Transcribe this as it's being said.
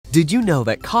Did you know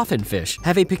that coffinfish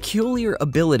have a peculiar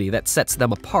ability that sets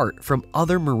them apart from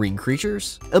other marine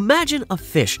creatures? Imagine a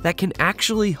fish that can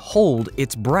actually hold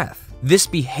its breath. This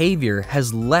behavior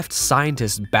has left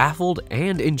scientists baffled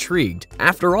and intrigued.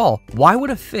 After all, why would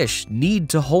a fish need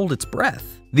to hold its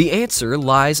breath? The answer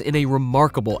lies in a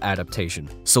remarkable adaptation.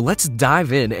 So let's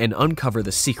dive in and uncover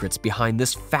the secrets behind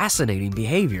this fascinating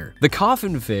behavior. The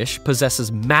coffinfish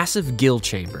possesses massive gill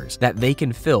chambers that they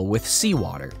can fill with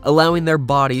seawater, allowing their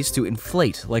bodies to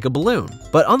inflate like a balloon.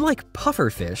 But unlike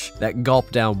pufferfish that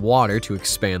gulp down water to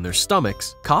expand their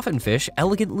stomachs, coffinfish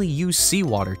elegantly use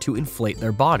seawater to inflate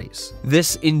their bodies.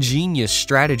 This ingenious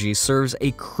strategy serves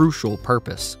a crucial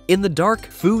purpose. In the dark,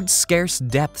 food-scarce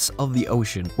depths of the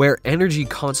ocean, where energy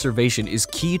conservation is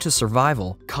key to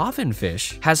survival,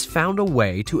 coffinfish has found a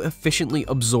way to efficiently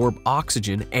absorb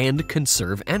oxygen and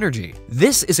conserve energy.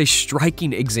 This is a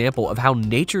striking example of how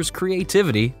nature's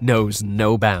creativity knows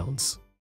no bounds.